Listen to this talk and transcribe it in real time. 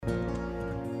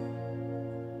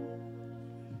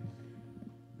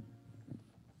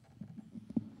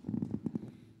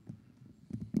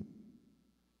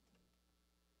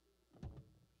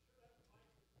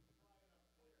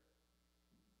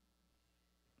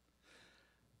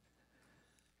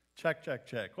Check, check,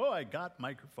 check. Oh, I got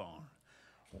microphone.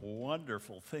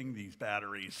 Wonderful thing, these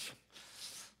batteries.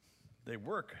 They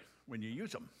work when you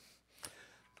use them.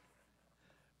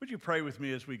 Would you pray with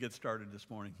me as we get started this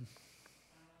morning?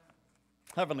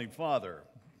 Heavenly Father,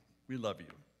 we love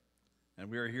you, and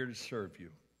we are here to serve you,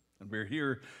 and we're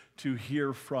here to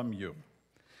hear from you.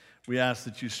 We ask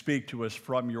that you speak to us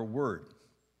from your word.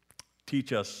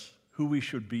 Teach us who we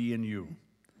should be in you.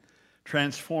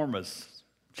 Transform us,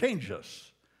 change us,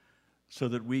 so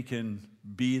that we can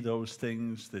be those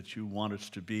things that you want us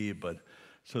to be, but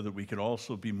so that we can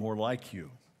also be more like you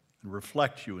and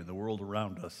reflect you in the world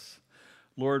around us.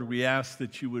 Lord, we ask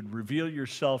that you would reveal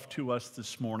yourself to us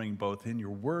this morning, both in your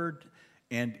word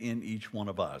and in each one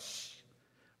of us.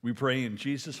 We pray in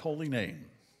Jesus' holy name.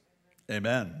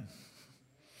 Amen.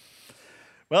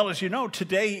 Well, as you know,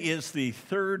 today is the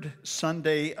third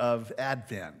Sunday of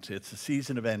Advent. It's a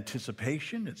season of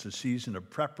anticipation. It's a season of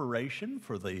preparation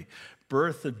for the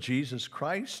birth of Jesus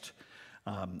Christ.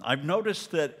 I've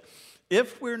noticed that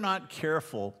if we're not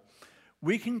careful,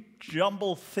 we can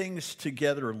jumble things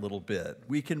together a little bit.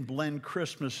 We can blend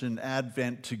Christmas and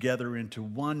Advent together into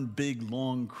one big,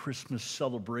 long Christmas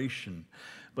celebration.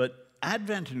 But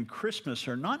Advent and Christmas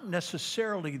are not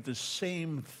necessarily the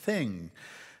same thing.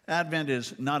 Advent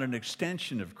is not an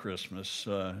extension of Christmas,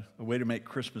 a way to make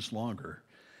Christmas longer.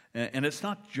 And it's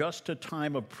not just a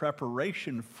time of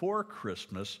preparation for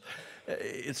Christmas.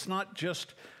 It's not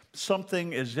just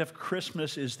something as if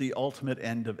Christmas is the ultimate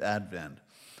end of Advent.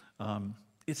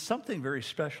 It's something very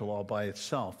special all by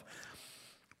itself.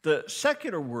 The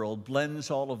secular world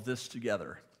blends all of this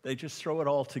together. They just throw it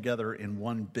all together in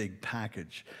one big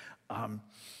package.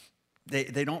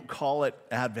 They don't call it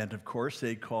Advent, of course.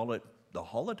 They call it the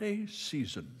holiday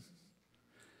season.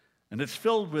 And it's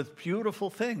filled with beautiful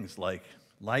things like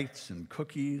lights and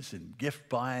cookies and gift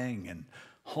buying and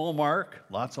Hallmark,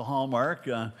 lots of Hallmark.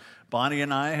 Bonnie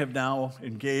and I have now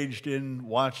engaged in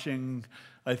watching,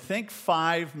 I think,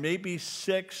 5, maybe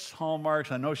 6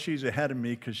 Hallmarks. I know she's ahead of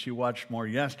me because she watched more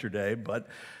yesterday, but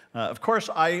of course,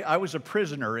 I was a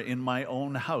prisoner in my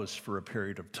own house for a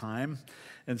period of time.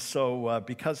 And so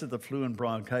because of the flu and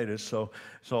bronchitis, so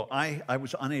I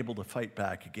was unable to fight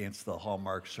back against the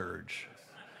Hallmark surge.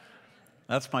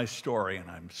 That's my story, and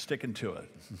I'm sticking to it.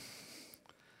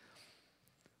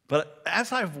 But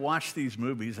as I've watched these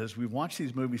movies, as we've watched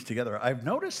these movies together, I've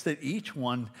noticed that each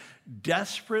one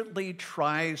desperately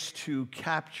tries to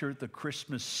capture the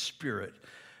Christmas spirit,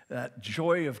 that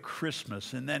joy of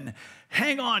Christmas, and then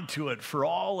hang on to it for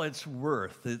all it's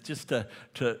worth, just to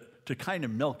kind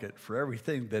of milk it for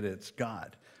everything that it's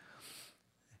got.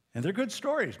 And they're good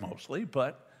stories mostly,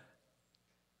 but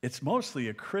it's mostly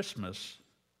a Christmas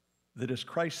that is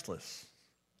Christless.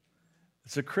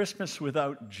 It's a Christmas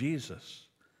without Jesus,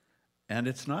 and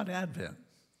it's not Advent.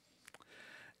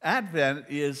 Advent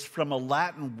is from a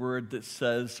Latin word that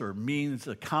says or means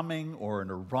a coming or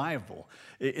an arrival.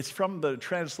 It's from the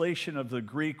translation of the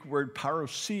Greek word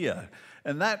parousia,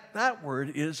 and that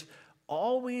word is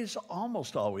always,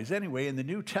 almost always, anyway, in the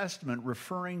New Testament,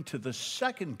 referring to the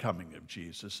second coming of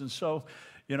Jesus. And so,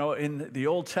 you know, in the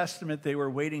Old Testament, they were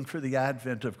waiting for the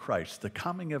advent of Christ, the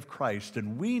coming of Christ,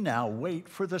 and we now wait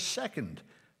for the second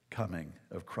coming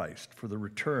of Christ, for the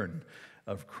return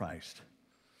of Christ.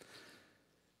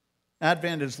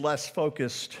 Advent is less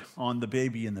focused on the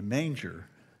baby in the manger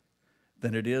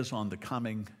than it is on the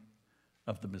coming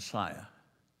of the Messiah.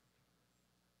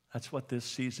 That's what this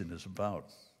season is about.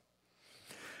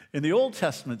 In the Old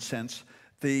Testament sense,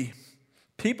 the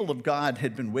people of God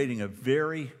had been waiting a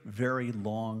very, very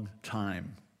long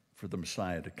time for the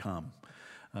Messiah to come.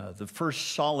 The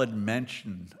first solid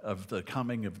mention of the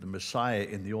coming of the Messiah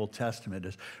in the Old Testament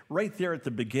is right there at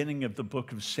the beginning of the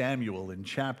book of Samuel in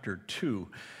chapter 2.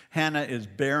 Hannah is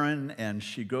barren, and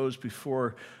she goes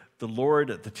before the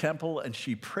Lord at the temple, and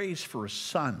she prays for a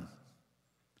son.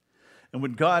 And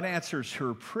when God answers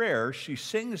her prayer, she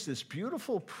sings this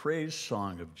beautiful praise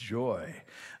song of joy.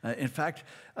 In fact,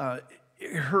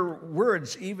 her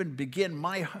words even begin,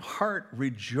 "My heart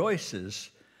rejoices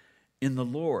in the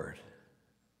Lord."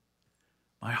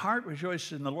 My heart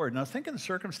rejoices in the Lord. Now think of the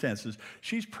circumstances.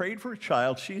 She's prayed for a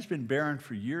child. She's been barren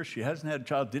for years. She hasn't had a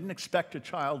child, didn't expect a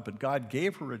child, but God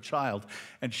gave her a child.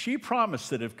 And she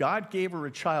promised that if God gave her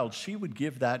a child, she would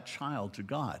give that child to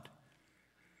God.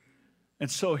 And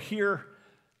so here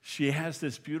she has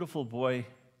this beautiful boy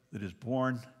that is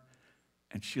born,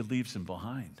 and she leaves him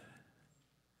behind.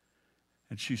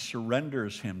 And she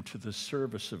surrenders him to the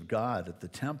service of God at the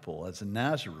temple as a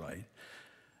Nazirite.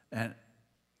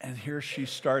 And here she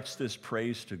starts this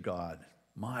praise to God.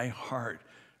 My heart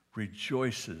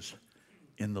rejoices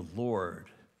in the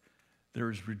Lord. There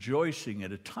is rejoicing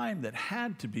at a time that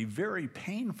had to be very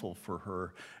painful for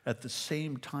her at the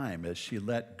same time as she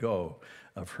let go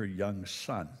of her young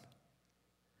son.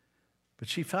 But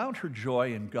she found her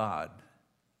joy in God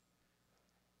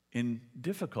in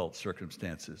difficult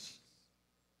circumstances.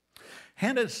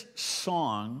 Hannah's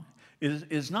song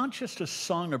is not just a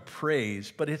song of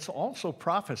praise, but it's also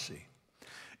prophecy.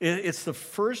 It's the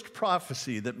first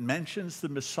prophecy that mentions the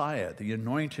Messiah, the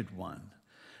Anointed One.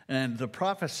 And the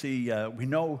prophecy, we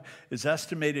know, is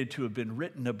estimated to have been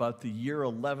written about the year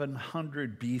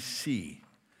 1100 BC.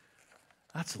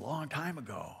 That's a long time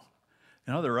ago.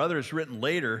 There are others written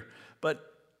later, but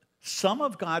some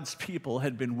of God's people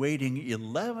had been waiting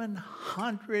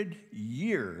 1,100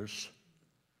 years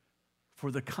for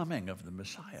the coming of the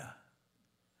Messiah.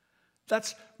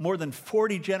 That's more than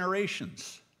 40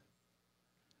 generations.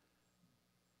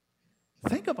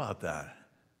 Think about that.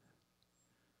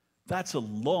 That's a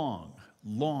long,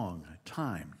 long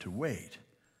time to wait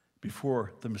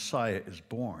before the Messiah is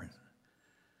born.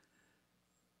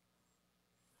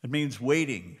 It means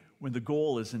waiting when the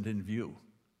goal isn't in view,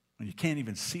 when you can't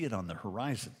even see it on the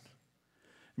horizon.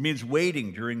 It means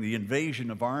waiting during the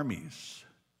invasion of armies.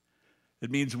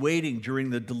 It means waiting during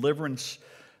the deliverance,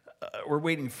 or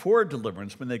waiting for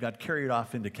deliverance when they got carried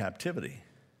off into captivity.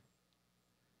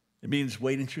 It means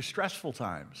waiting through stressful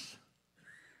times.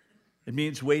 It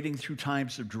means waiting through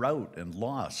times of drought and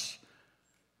loss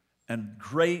and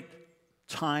great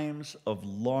times of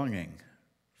longing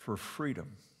for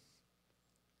freedom,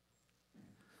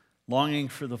 longing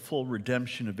for the full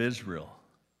redemption of Israel.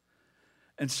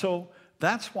 And so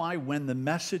that's why when the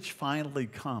message finally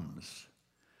comes,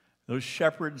 those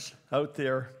shepherds out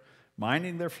there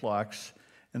minding their flocks,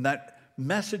 and that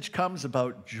message comes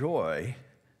about joy,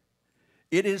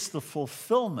 it is the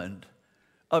fulfillment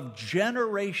of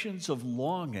generations of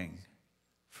longing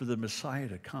for the Messiah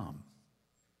to come.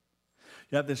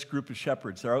 You have this group of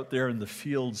shepherds. They're out there in the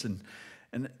fields, and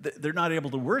they're not able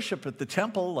to worship at the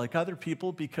temple like other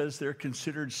people because they're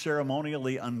considered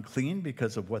ceremonially unclean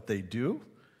because of what they do.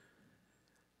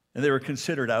 And they were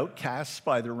considered outcasts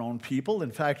by their own people.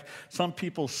 In fact, some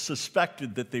people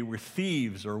suspected that they were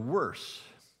thieves or worse.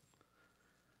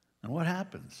 And what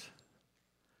happens?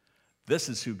 This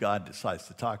is who God decides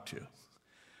to talk to.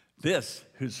 This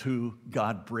is who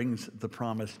God brings the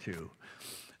promise to.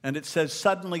 And it says,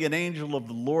 suddenly an angel of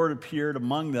the Lord appeared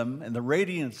among them, and the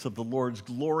radiance of the Lord's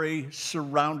glory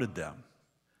surrounded them.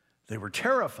 They were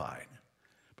terrified.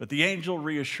 But the angel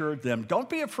reassured them. Don't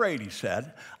be afraid, he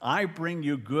said. I bring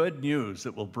you good news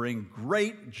that will bring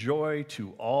great joy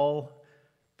to all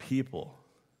people.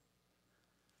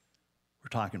 We're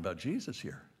talking about Jesus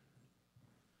here.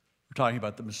 We're talking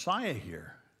about the Messiah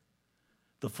here.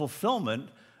 The fulfillment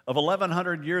of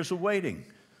 1,100 years of waiting.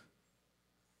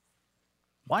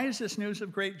 Why is this news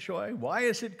of great joy? Why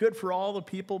is it good for all the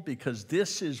people? Because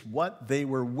this is what they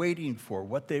were waiting for,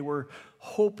 what they were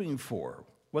hoping for,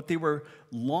 what they were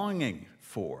longing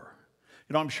for.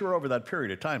 I'm sure over that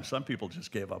period of time, some people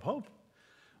just gave up hope.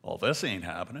 Oh, this ain't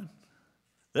happening.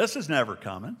 This is never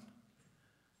coming.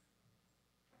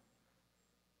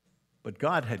 But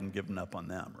God hadn't given up on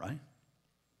them, right?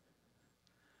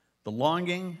 The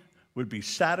longing would be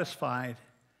satisfied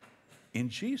in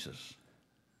Jesus.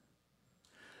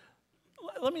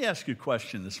 Let me ask you a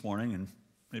question this morning, and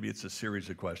maybe it's a series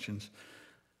of questions.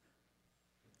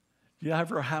 Do you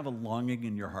ever have a longing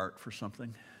in your heart for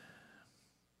something?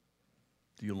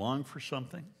 Do you long for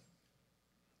something?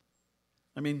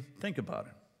 I mean, think about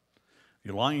it.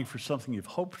 You're longing for something you've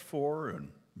hoped for, and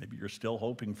maybe you're still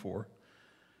hoping for.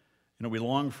 We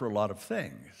long for a lot of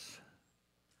things.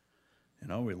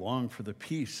 We long for the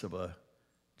peace of a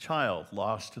child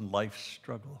lost in life's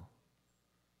struggle.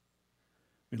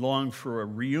 We long for a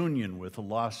reunion with a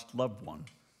lost loved one.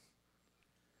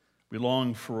 We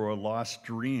long for a lost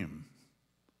dream,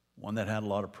 one that had a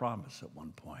lot of promise at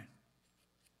one point.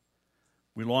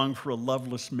 We long for a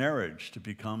loveless marriage to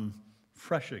become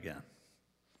fresh again.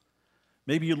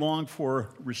 Maybe you long for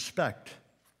respect,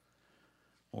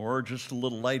 or just a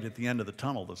little light at the end of the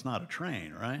tunnel that's not a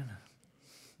train, right?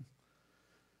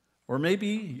 Or maybe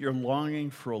you're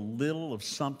longing for a little of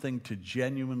something to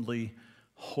genuinely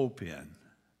hope in,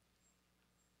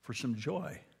 for some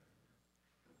joy.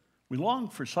 We long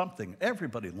for something.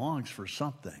 Everybody longs for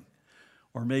something,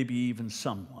 or maybe even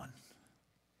someone.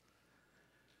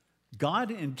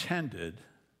 God intended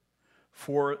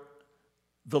for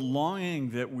the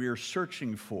longing that we're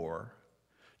searching for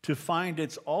to find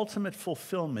its ultimate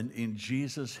fulfillment in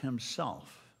Jesus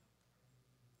himself,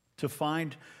 to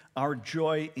find our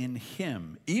joy in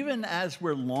him, even as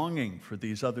we're longing for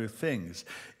these other things,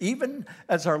 even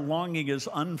as our longing is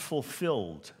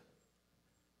unfulfilled.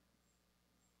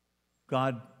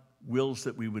 God wills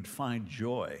that we would find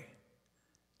joy,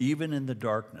 even in the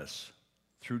darkness,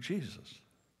 through Jesus.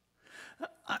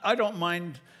 I don't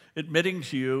mind admitting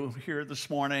to you here this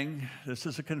morning, this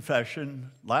is a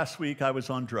confession. Last week I was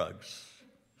on drugs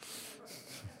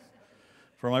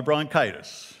for my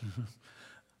bronchitis.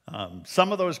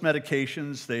 Some of those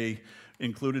medications, they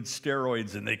included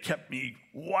steroids, and they kept me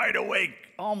wide awake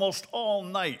almost all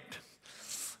night.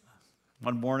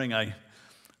 One morning I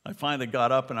finally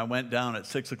got up and I went down at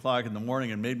 6 o'clock in the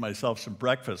morning and made myself some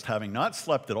breakfast, having not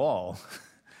slept at all,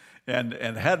 and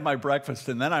had my breakfast,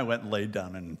 and then I went and laid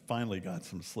down and finally got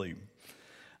some sleep.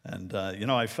 And,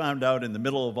 I found out in the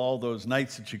middle of all those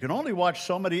nights that you can only watch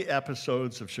so many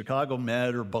episodes of Chicago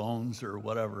Med or Bones or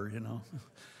whatever,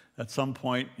 At some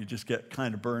point, you just get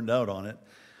kind of burned out on it.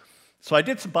 So I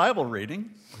did some Bible reading.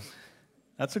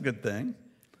 That's a good thing.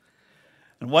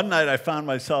 And one night I found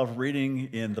myself reading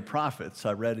in the prophets.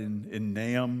 I read in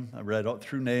Nahum. I read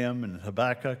through Nahum and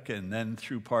Habakkuk and then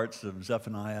through parts of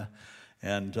Zephaniah.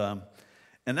 And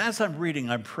as I'm reading,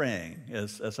 I'm praying,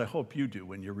 as I hope you do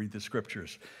when you read the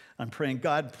scriptures. I'm praying,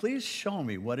 God, please show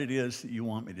me what it is that you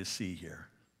want me to see here.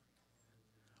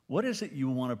 What is it you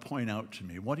want to point out to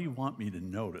me? What do you want me to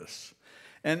notice?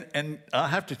 And I'll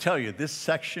have to tell you, this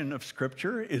section of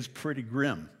scripture is pretty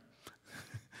grim.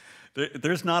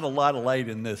 There's not a lot of light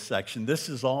in this section. This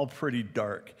is all pretty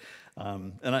dark.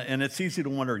 And it's easy to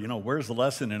wonder, where's the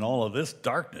lesson in all of this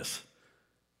darkness?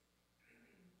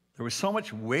 There was so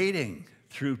much waiting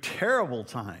through terrible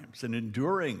times and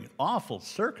enduring awful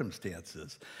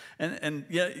circumstances. And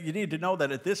you need to know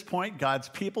that at this point, God's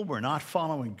people were not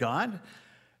following God.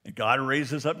 And God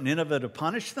raises up Nineveh to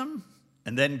punish them.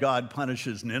 And then God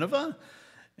punishes Nineveh.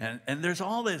 And there's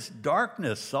all this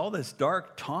darkness, all this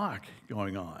dark talk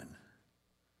going on.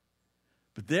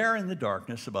 But there in the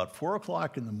darkness, about 4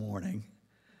 o'clock in the morning,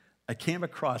 I came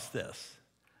across this.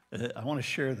 I want to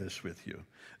share this with you.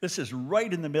 This is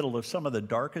right in the middle of some of the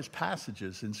darkest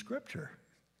passages in Scripture.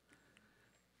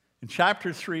 In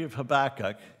chapter 3 of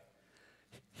Habakkuk,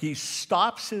 he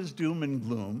stops his doom and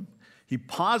gloom. He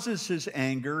pauses his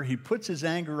anger. He puts his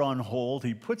anger on hold.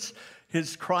 He puts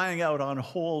his crying out on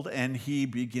hold, and he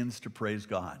begins to praise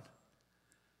God.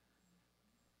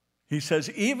 He says,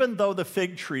 even though the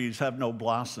fig trees have no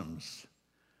blossoms,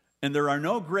 and there are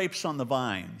no grapes on the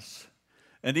vines,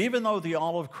 and even though the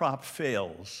olive crop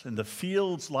fails, and the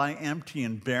fields lie empty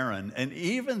and barren, and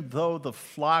even though the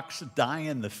flocks die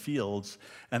in the fields,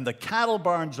 and the cattle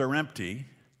barns are empty,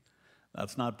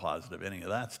 that's not positive, any of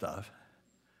that stuff,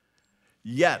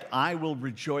 yet I will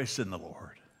rejoice in the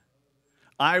Lord.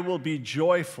 I will be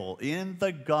joyful in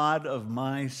the God of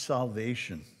my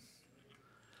salvation.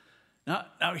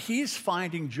 Now he's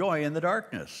finding joy in the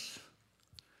darkness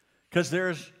because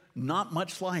there's not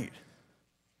much light.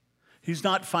 He's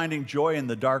not finding joy in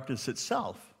the darkness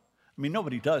itself. I mean,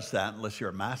 nobody does that unless you're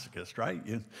a masochist, right?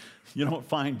 You don't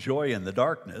find joy in the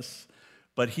darkness,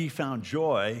 but he found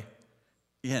joy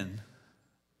in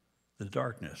the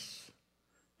darkness.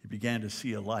 He began to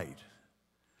see a light.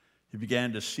 He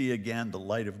began to see again the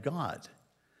light of God,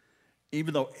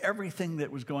 even though everything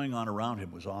that was going on around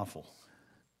him was awful.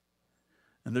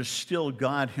 And there's still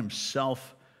God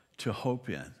himself to hope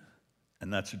in,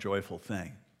 and that's a joyful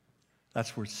thing.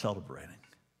 That's worth celebrating.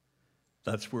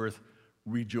 That's worth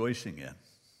rejoicing in.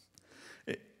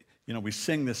 We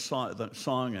sing this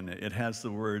song, and it has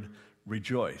the word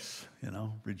rejoice.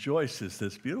 Rejoice is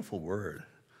this beautiful word.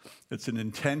 It's an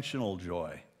intentional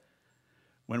joy.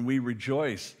 When we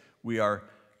rejoice, we are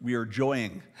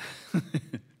joying.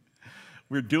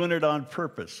 We're doing it on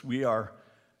purpose. We are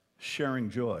sharing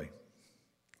joy.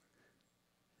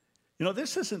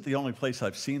 This isn't the only place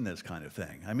I've seen this kind of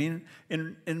thing. I mean,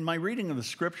 in my reading of the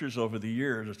scriptures over the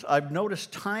years, I've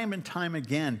noticed time and time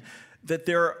again that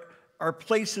there are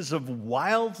places of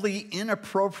wildly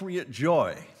inappropriate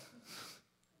joy.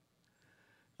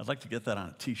 I'd like to get that on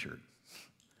a t-shirt.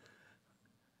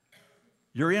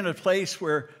 You're in a place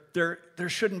where there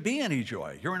shouldn't be any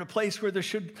joy. You're in a place where there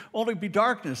should only be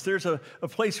darkness. There's a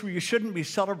place where you shouldn't be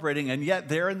celebrating, and yet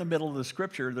there in the middle of the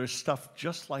scripture, there's stuff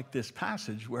just like this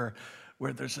passage where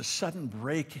there's a sudden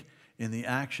break in the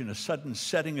action, a sudden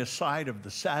setting aside of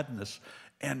the sadness,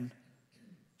 and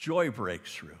joy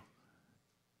breaks through.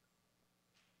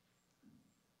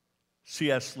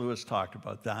 C.S. Lewis talked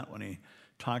about that when he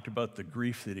talked about the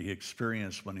grief that he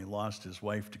experienced when he lost his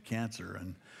wife to cancer,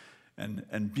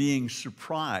 and being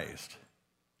surprised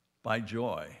by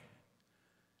joy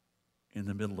in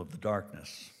the middle of the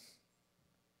darkness.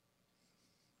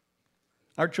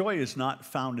 Our joy is not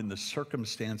found in the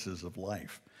circumstances of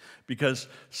life, because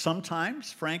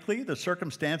sometimes, frankly, the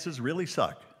circumstances really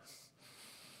suck.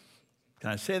 Can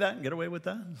I say that and get away with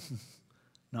that?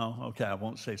 No? Okay, I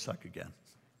won't say suck again.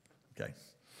 Okay.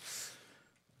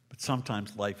 But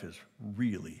sometimes life is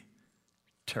really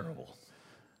terrible.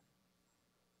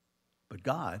 But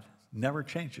God never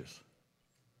changes.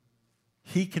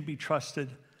 He can be trusted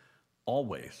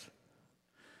always.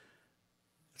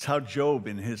 It's how Job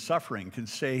in his suffering can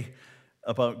say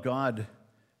about God,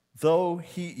 though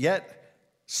he yet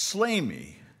slay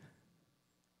me,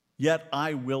 yet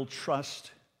I will trust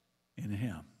in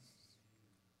him.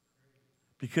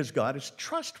 Because God is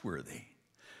trustworthy.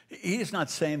 He is not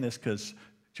saying this because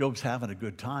Job's having a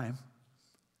good time.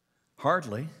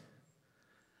 Hardly.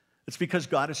 It's because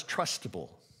God is trustable.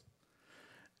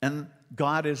 And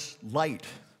God is light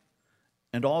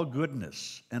and all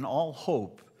goodness and all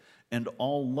hope and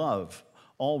all love,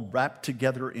 all wrapped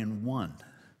together in one.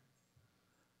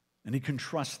 And he can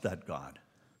trust that God,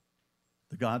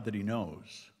 the God that he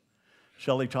knows.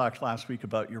 Shelley talked last week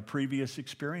about your previous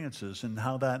experiences and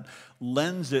how that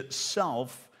lends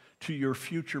itself to your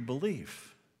future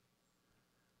belief.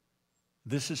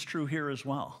 This is true here as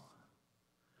well.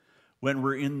 When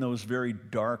we're in those very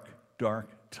dark, dark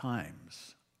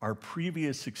times, our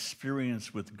previous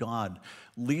experience with God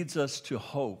leads us to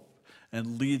hope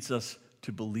and leads us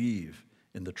to believe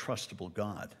in the trustable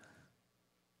God.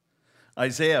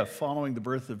 Isaiah, following the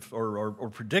birth of, or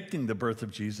predicting the birth of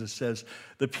Jesus, says,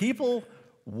 "The people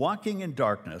walking in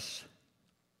darkness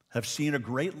have seen a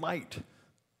great light.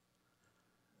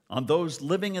 On those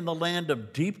living in the land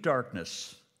of deep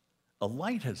darkness, a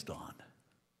light has dawned.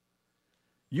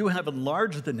 You have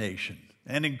enlarged the nation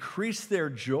and increased their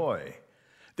joy.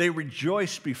 They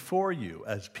rejoice before you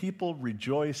as people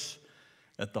rejoice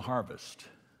at the harvest."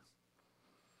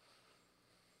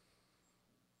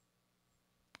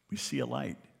 We see a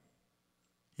light,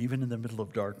 even in the middle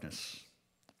of darkness.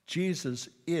 Jesus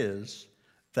is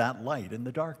that light in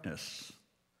the darkness.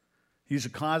 He's a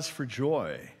cause for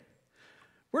joy.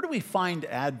 Where do we find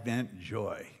Advent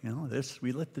joy?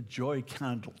 We lit the joy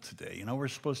candle today. We're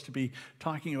supposed to be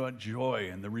talking about joy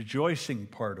and the rejoicing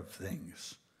part of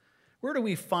things. Where do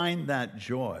we find that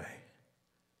joy?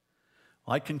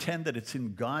 Well, I contend that it's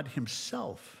in God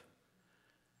himself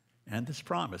and this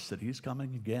promise that he's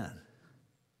coming again.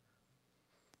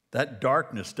 That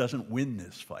darkness doesn't win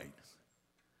this fight.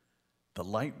 The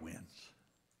light wins.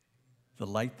 The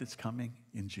light that's coming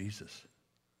in Jesus.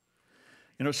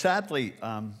 Sadly,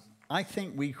 I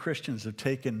think we Christians have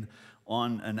taken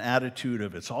on an attitude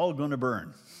of it's all going to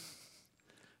burn.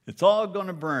 It's all going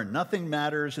to burn. Nothing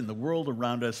matters in the world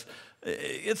around us.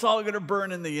 It's all going to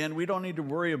burn in the end. We don't need to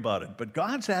worry about it. But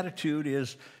God's attitude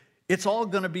is it's all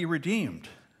going to be redeemed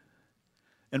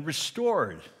and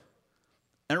restored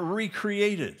and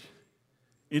recreated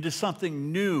into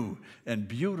something new and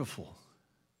beautiful.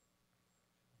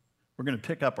 We're going to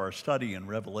pick up our study in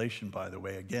Revelation, by the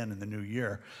way, again in the new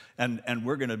year. And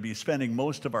we're going to be spending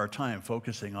most of our time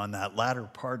focusing on that latter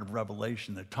part of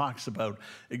Revelation that talks about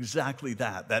exactly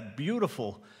that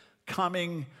beautiful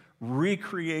coming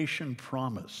recreation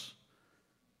promise.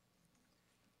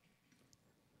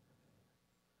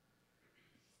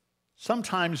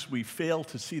 Sometimes we fail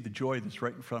to see the joy that's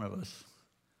right in front of us.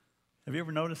 Have you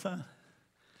ever noticed that?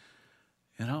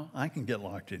 I can get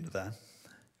locked into that.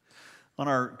 On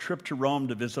our trip to Rome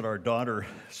to visit our daughter,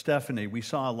 Stephanie, we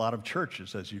saw a lot of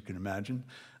churches, as you can imagine.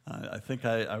 I think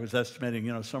I was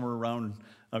estimating, somewhere around,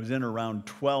 I was in around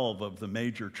 12 of the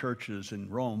major churches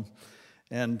in Rome.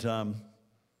 And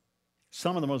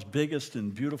some of the most biggest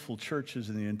and beautiful churches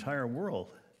in the entire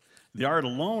world. The art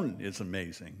alone is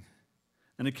amazing.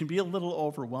 And it can be a little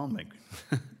overwhelming.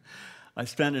 I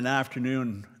spent an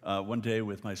afternoon one day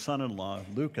with my son-in-law,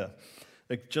 Luca,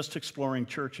 just exploring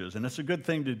churches. And it's a good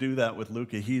thing to do that with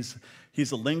Luca. He's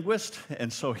a linguist,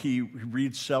 and so he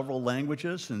reads several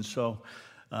languages, and so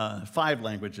 5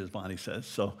 languages, Bonnie says.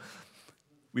 So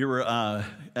we were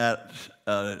at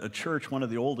a church, one of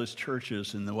the oldest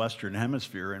churches in the Western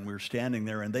Hemisphere, and we were standing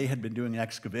there, and they had been doing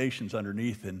excavations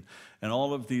underneath, and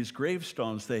all of these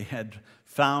gravestones they had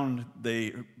found,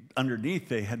 underneath,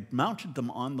 they had mounted them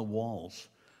on the walls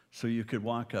so you could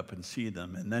walk up and see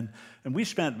them. And we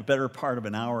spent the better part of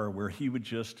an hour where he would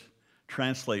just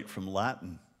translate from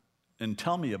Latin and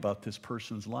tell me about this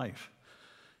person's life.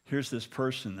 Here's this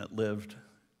person that lived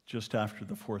just after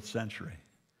the 4th century.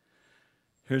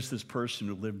 Here's this person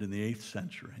who lived in the 8th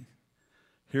century.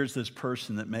 Here's this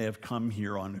person that may have come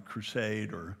here on a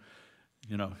crusade, or,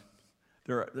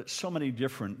 there are so many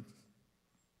different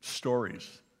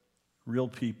stories, real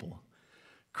people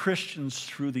Christians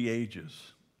through the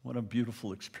ages. What a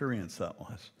beautiful experience that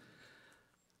was.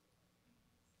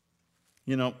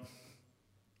 You know,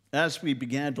 as we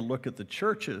began to look at the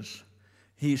churches,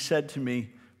 he said to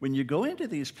me, when you go into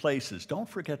these places, don't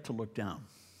forget to look down.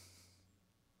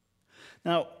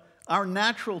 Now, our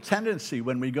natural tendency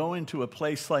when we go into a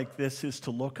place like this is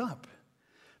to look up,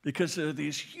 because there are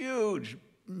these huge,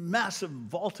 massive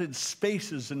vaulted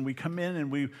spaces, and we come in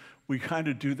and we kind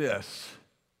of do this.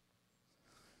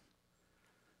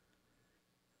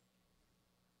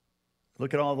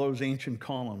 Look at all those ancient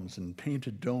columns and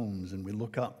painted domes, and we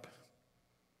look up.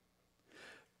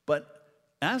 But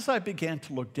as I began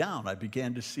to look down, I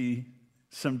began to see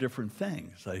some different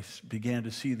things. I began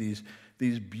to see these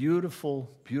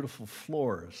beautiful, beautiful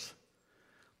floors,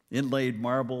 inlaid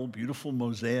marble, beautiful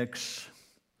mosaics,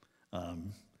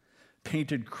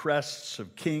 painted crests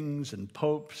of kings and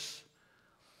popes,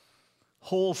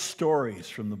 whole stories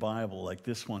from the Bible, like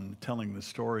this one telling the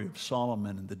story of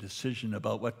Solomon and the decision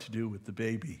about what to do with the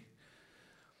baby.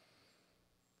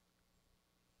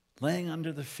 Laying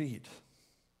under the feet,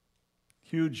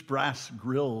 huge brass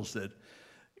grills that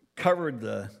covered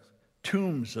the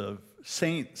tombs of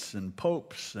saints and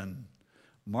popes and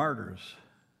martyrs.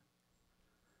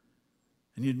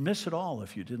 And you'd miss it all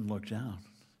if you didn't look down,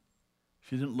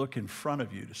 if you didn't look in front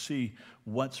of you to see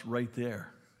what's right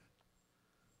there.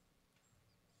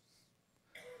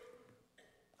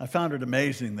 I found it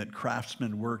amazing that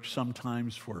craftsmen worked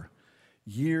sometimes for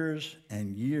years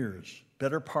and years,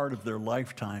 better part of their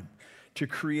lifetime, to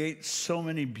create so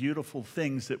many beautiful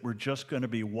things that were just going to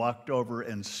be walked over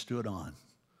and stood on.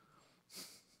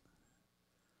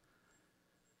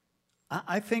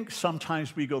 I think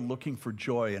sometimes we go looking for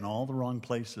joy in all the wrong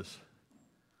places.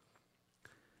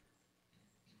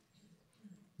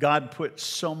 God put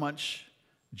so much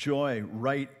joy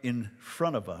right in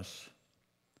front of us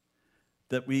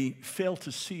that we fail to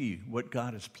see what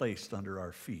God has placed under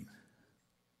our feet.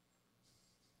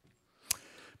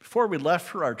 Before we left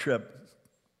for our trip,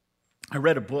 I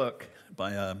read a book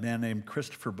by a man named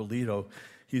Christopher Bolito.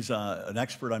 He's an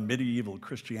expert on medieval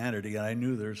Christianity, and I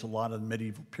knew there's a lot of the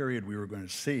medieval period we were going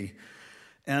to see.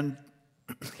 And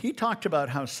he talked about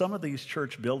how some of these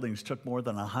church buildings took more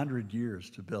than 100 years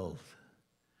to build.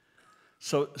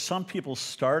 So some people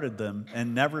started them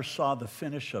and never saw the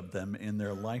finish of them in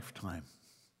their lifetime.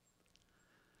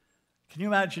 Can you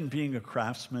imagine being a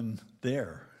craftsman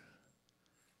there,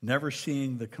 never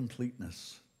seeing the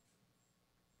completeness?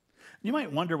 You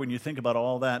might wonder when you think about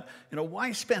all that,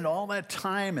 why spend all that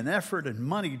time and effort and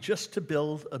money just to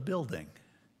build a building?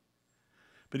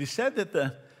 But he said that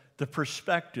the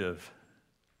perspective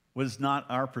was not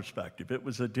our perspective. It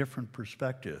was a different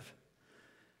perspective.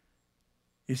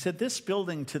 He said this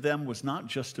building to them was not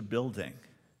just a building.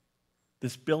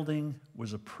 This building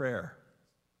was a prayer.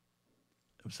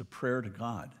 It was a prayer to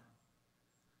God.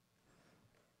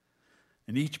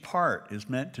 And each part is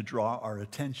meant to draw our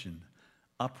attention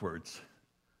upwards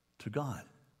to God.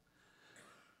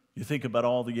 You think about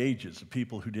all the ages of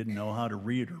people who didn't know how to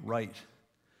read or write.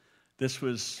 This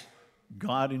was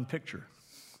God in picture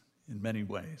in many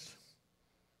ways.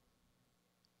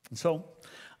 And so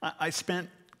I spent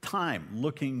time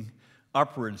looking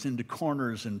upwards into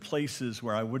corners and places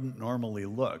where I wouldn't normally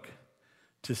look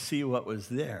to see what was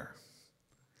there.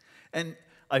 And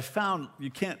I found, you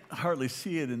can't hardly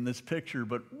see it in this picture,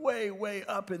 but way, way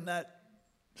up in that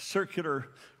circular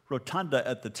rotunda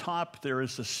at the top, there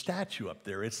is a statue up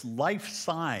there. It's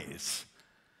life-size.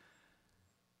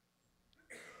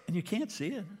 And you can't see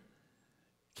it.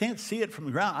 Can't see it from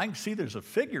the ground. I can see there's a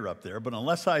figure up there, but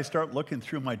unless I start looking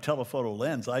through my telephoto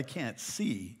lens, I can't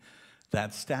see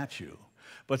that statue.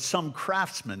 But some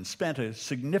craftsman spent a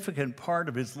significant part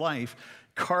of his life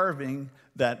carving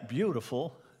that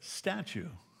beautiful statue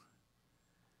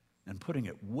and putting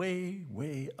it way,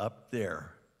 way up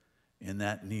there in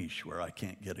that niche where I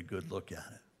can't get a good look at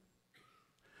it.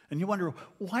 And you wonder,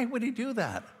 why would he do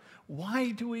that?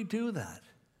 Why do we do that?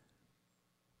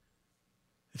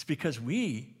 It's because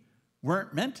we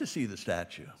weren't meant to see the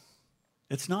statue.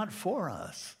 It's not for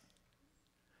us.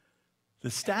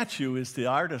 The statue is the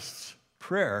artist's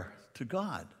prayer to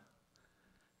God.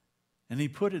 And he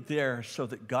put it there so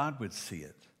that God would see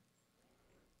it,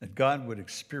 that God would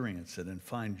experience it and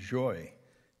find joy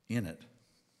in it.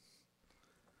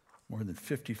 More than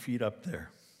 50 feet up there.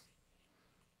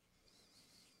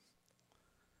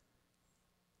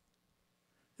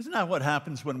 Isn't that what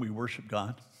happens when we worship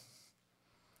God?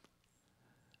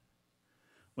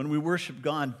 When we worship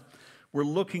God, we're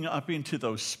looking up into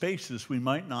those spaces we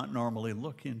might not normally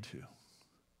look into.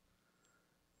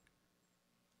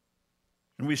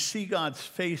 And we see God's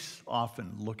face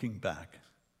often looking back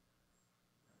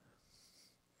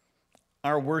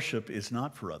Our worship is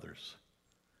not for others.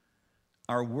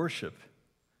 Our worship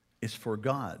is for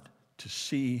God to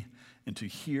see and to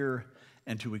hear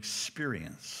and to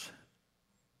experience.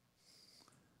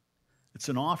 It's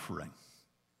an offering.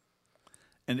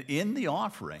 And in the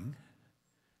offering,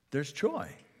 there's joy.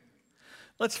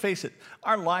 Let's face it,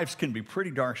 our lives can be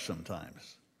pretty dark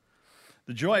sometimes.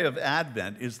 The joy of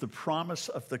Advent is the promise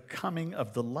of the coming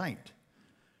of the light.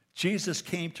 Jesus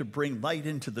came to bring light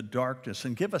into the darkness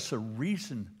and give us a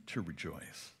reason to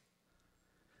rejoice.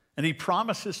 And he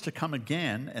promises to come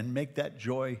again and make that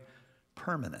joy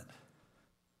permanent.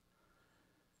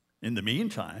 In the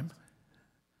meantime,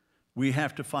 we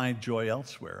have to find joy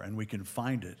elsewhere, and we can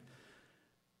find it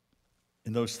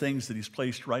in those things that he's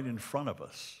placed right in front of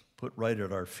us, put right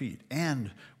at our feet.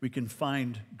 And we can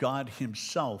find God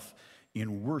himself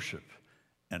in worship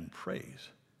and praise.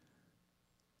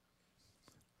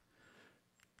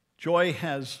 Joy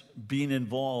has been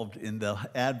involved in the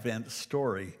Advent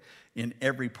story in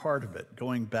every part of it,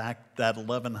 going back that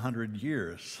 1,100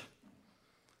 years.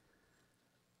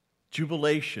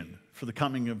 Jubilation for the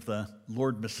coming of the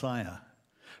Lord Messiah.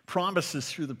 Promises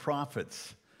through the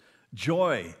prophets.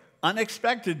 Joy,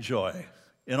 unexpected joy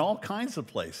in all kinds of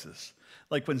places.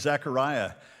 Like when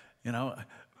Zechariah,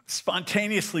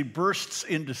 spontaneously bursts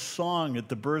into song at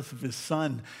the birth of his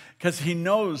son, because he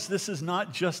knows this is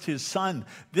not just his son.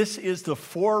 This is the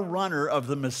forerunner of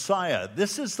the Messiah.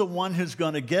 This is the one who's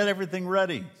going to get everything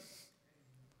ready.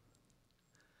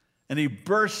 And he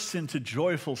bursts into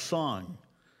joyful song.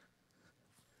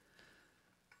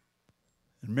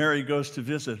 And Mary goes to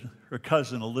visit her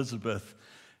cousin Elizabeth,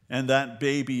 and that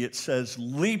baby, it says,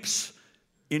 leaps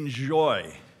in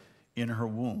joy in her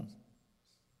womb.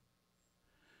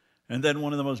 And then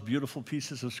one of the most beautiful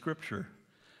pieces of Scripture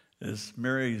is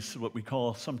Mary's, what we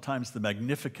call sometimes the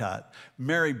Magnificat.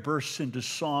 Mary bursts into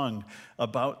song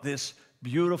about this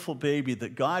beautiful baby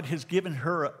that God has given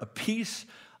her a piece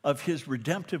of his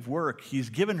redemptive work. He's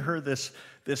given her this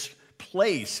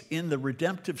place in the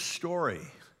redemptive story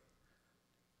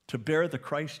to bear the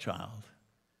Christ child.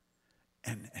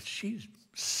 And she's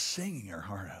singing her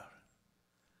heart out.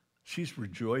 She's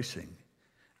rejoicing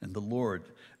in the Lord.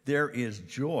 There is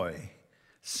joy,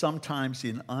 sometimes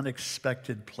in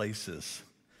unexpected places.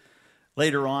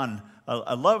 Later on,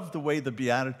 I love the way the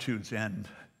Beatitudes end.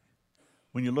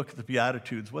 When you look at the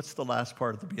Beatitudes, what's the last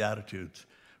part of the Beatitudes?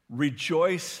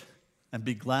 Rejoice and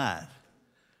be glad,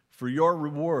 for your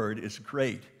reward is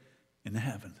great in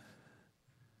heaven.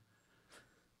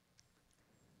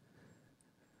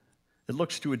 It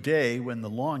looks to a day when the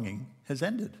longing has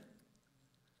ended,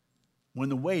 when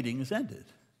the waiting has ended,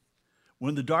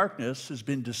 when the darkness has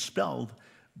been dispelled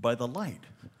by the light.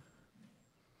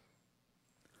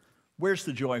 Where's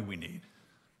the joy we need?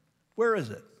 Where is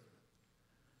it?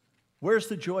 Where's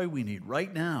the joy we need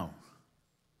right now?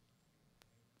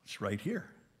 It's right here.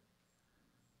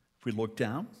 If we look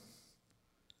down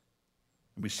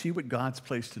and we see what God's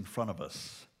placed in front of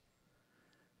us,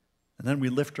 and then we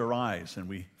lift our eyes and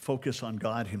we focus on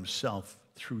God himself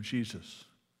through Jesus.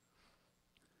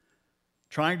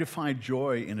 Trying to find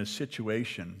joy in a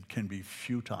situation can be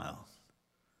futile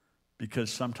because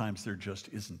sometimes there just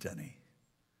isn't any.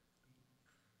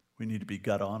 We need to be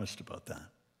God honest about that.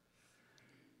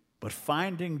 But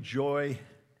finding joy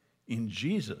in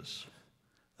Jesus,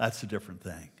 that's a different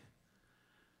thing.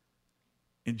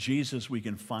 In Jesus, we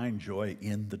can find joy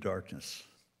in the darkness.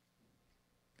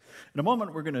 In a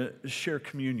moment, we're going to share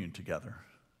communion together,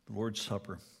 the Lord's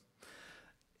Supper.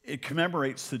 It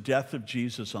commemorates the death of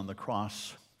Jesus on the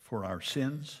cross for our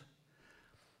sins.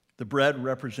 The bread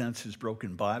represents his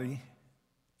broken body.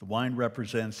 The wine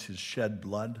represents his shed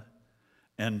blood.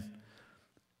 And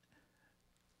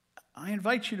I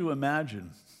invite you to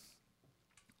imagine,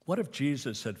 what if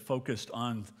Jesus had focused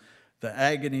on the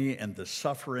agony and the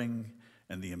suffering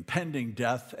and the impending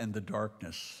death and the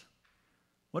darkness?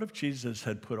 What if Jesus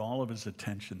had put all of his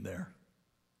attention there?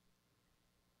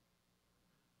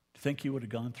 Do you think he would have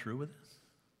gone through with it?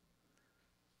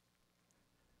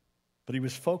 But he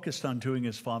was focused on doing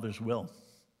his Father's will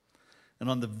and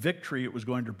on the victory it was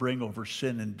going to bring over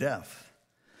sin and death,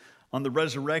 on the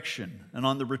resurrection and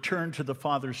on the return to the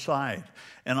Father's side,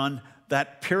 and on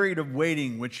that period of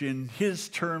waiting, which in his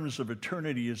terms of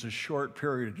eternity is a short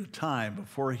period of time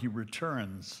before he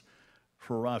returns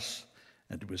for us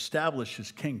and to establish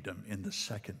his kingdom in the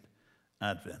second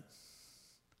advent.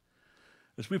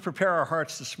 As we prepare our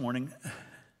hearts this morning,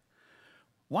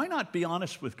 why not be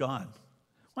honest with God?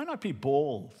 Why not be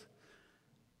bold?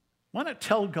 Why not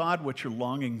tell God what you're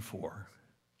longing for?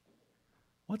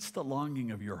 What's the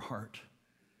longing of your heart?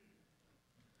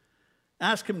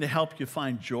 Ask him to help you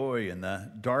find joy in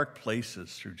the dark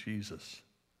places through Jesus.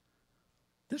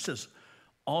 This is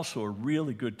also a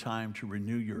really good time to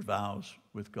renew your vows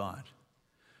with God,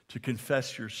 to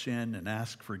confess your sin and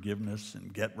ask forgiveness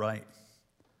and get right.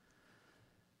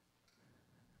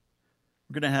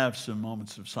 We're going to have some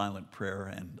moments of silent prayer,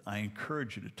 and I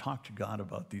encourage you to talk to God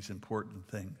about these important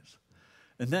things.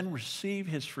 And then receive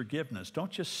his forgiveness.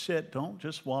 Don't just sit, don't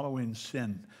just wallow in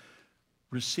sin.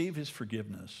 Receive his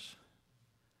forgiveness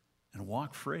and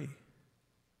walk free.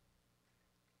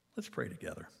 Let's pray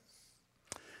together.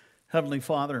 Heavenly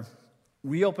Father,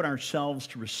 we open ourselves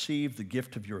to receive the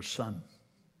gift of your Son.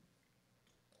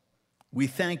 We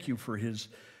thank you for his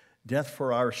death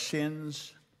for our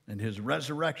sins and his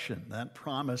resurrection, that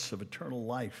promise of eternal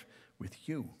life with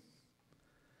you.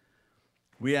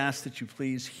 We ask that you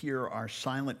please hear our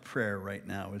silent prayer right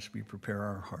now as we prepare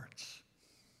our hearts.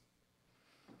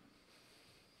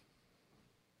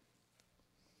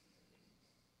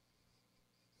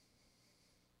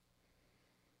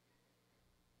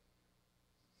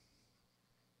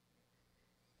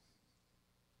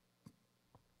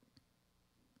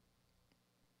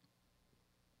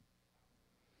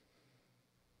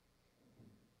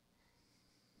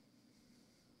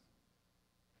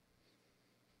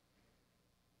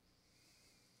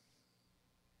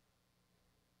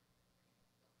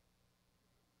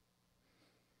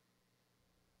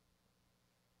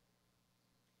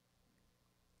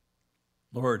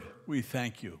 Lord, we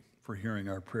thank you for hearing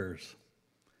our prayers,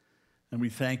 and we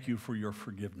thank you for your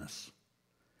forgiveness.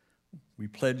 We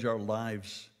pledge our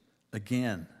lives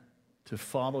again to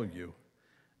follow you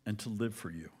and to live for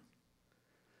you.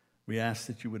 We ask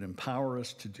that you would empower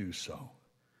us to do so.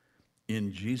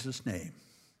 In Jesus' name,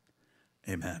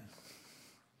 amen.